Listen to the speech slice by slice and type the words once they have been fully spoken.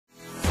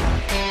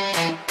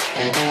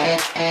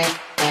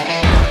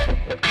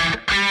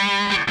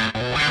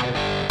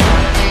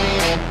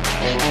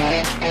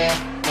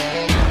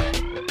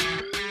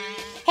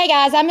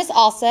guys, I'm Miss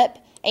Alsop,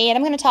 and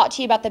I'm going to talk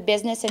to you about the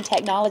business and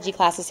technology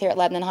classes here at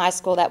Lebanon High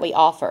School that we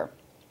offer.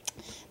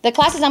 The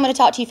classes I'm going to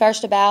talk to you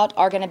first about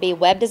are going to be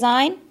web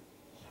design,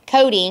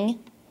 coding,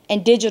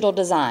 and digital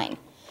design.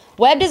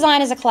 Web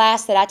design is a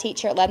class that I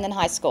teach here at Lebanon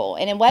High School,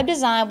 and in web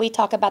design we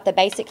talk about the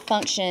basic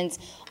functions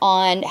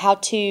on how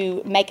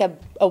to make a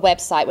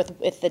website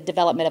with the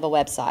development of a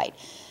website.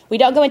 We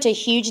don't go into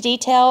huge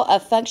detail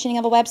of functioning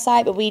of a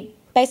website, but we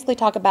basically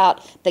talk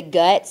about the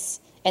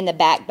guts and the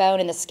backbone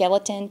and the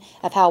skeleton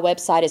of how a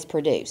website is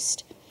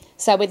produced.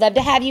 So we'd love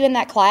to have you in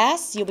that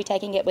class. You'll be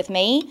taking it with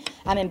me.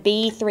 I'm in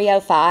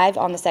B305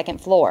 on the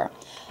second floor.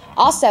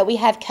 Also, we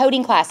have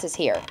coding classes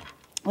here.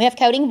 We have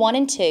coding 1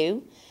 and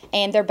 2,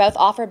 and they're both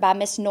offered by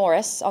Miss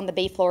Norris on the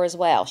B floor as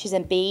well. She's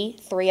in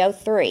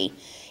B303.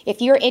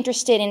 If you're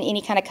interested in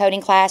any kind of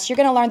coding class, you're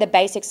going to learn the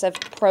basics of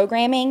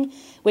programming,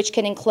 which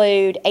can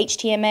include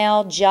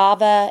HTML,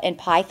 Java, and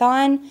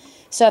Python.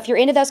 So if you're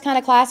into those kind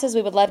of classes,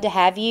 we would love to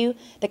have you.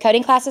 The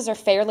coding classes are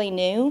fairly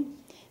new,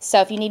 so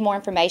if you need more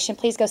information,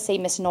 please go see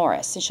Miss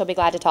Norris, and she'll be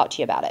glad to talk to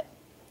you about it.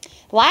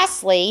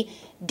 Lastly,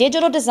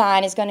 digital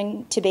design is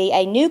going to be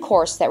a new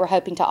course that we're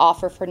hoping to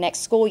offer for next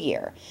school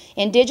year.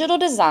 In digital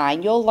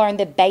design, you'll learn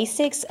the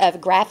basics of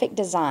graphic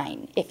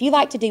design. If you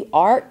like to do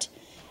art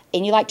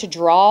and you like to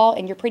draw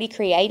and you're pretty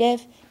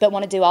creative but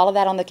want to do all of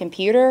that on the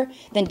computer,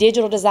 then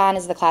digital design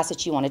is the class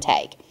that you want to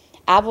take.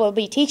 I will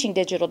be teaching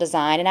digital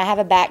design, and I have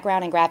a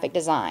background in graphic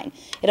design.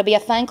 It'll be a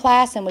fun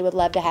class, and we would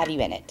love to have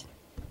you in it.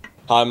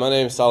 Hi, my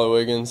name is Tyler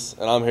Wiggins,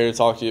 and I'm here to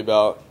talk to you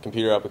about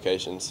computer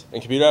applications. In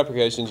computer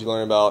applications, you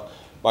learn about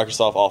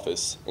Microsoft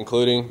Office,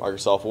 including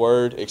Microsoft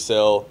Word,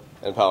 Excel,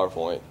 and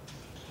PowerPoint.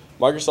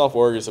 Microsoft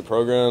Word is a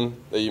program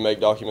that you make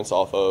documents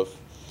off of.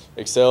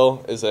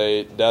 Excel is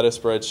a data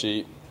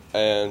spreadsheet,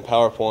 and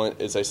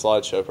PowerPoint is a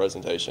slideshow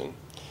presentation.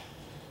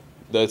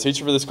 The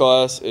teacher for this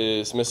class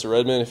is Mr.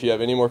 Redmond. If you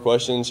have any more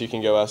questions, you can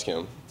go ask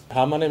him.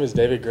 Hi, my name is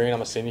David Green.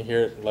 I'm a senior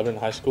here at Lebanon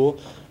High School,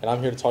 and I'm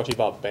here to talk to you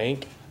about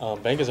Bank.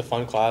 Bank is a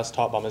fun class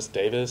taught by Ms.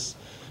 Davis,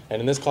 and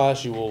in this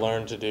class you will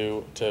learn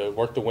to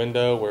work the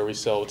window where we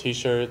sell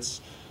t-shirts,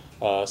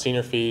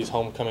 senior fees,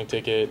 homecoming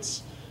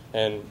tickets,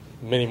 and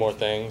many more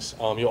things.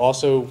 You'll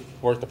also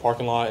work the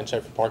parking lot and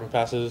check for parking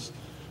passes.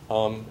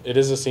 It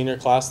is a senior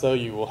class though.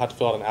 You will have to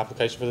fill out an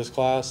application for this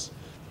class.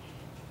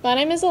 My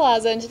name is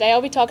Eliza, and today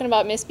I'll be talking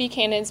about Miss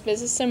Buchanan's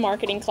Business and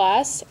Marketing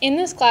class. In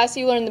this class,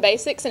 you learn the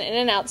basics and in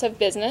and outs of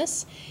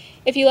business.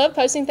 If you love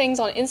posting things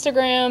on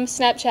Instagram,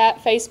 Snapchat,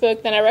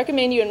 Facebook, then I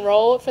recommend you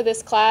enroll for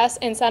this class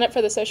and sign up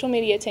for the social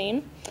media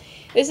team.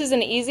 This is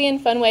an easy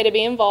and fun way to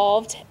be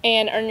involved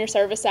and earn your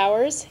service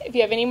hours. If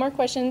you have any more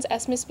questions,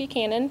 ask Miss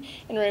Buchanan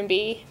in room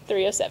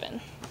B307.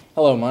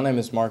 Hello, my name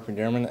is Mark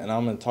McDermott, and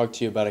I'm going to talk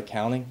to you about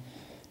accounting.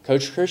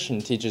 Coach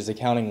Christian teaches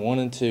accounting 1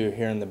 and 2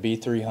 here in the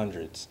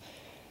B300s.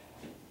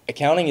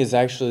 Accounting is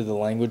actually the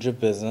language of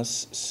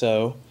business,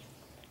 so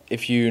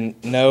if you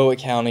know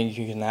accounting,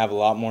 you can have a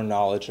lot more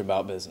knowledge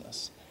about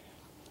business.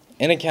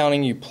 In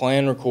accounting, you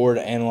plan, record,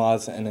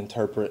 analyze, and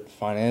interpret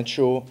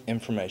financial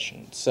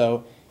information.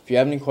 So if you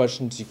have any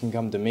questions, you can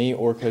come to me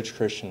or Coach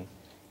Christian.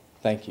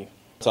 Thank you.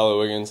 Tyler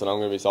Wiggins, and I'm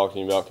going to be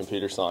talking about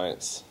computer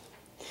science.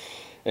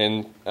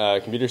 In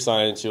computer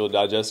science, you'll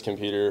digest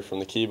computer from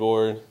the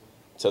keyboard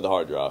to the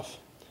hard drive.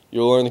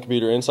 You'll learn the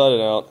computer inside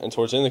and out, and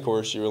towards the end of the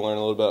course, you will learn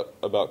a little bit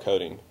about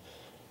coding.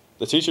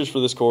 The teachers for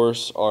this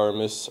course are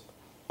Miss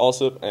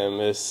Alsop and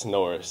Miss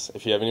Norris.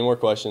 If you have any more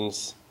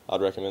questions,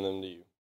 I'd recommend them to you.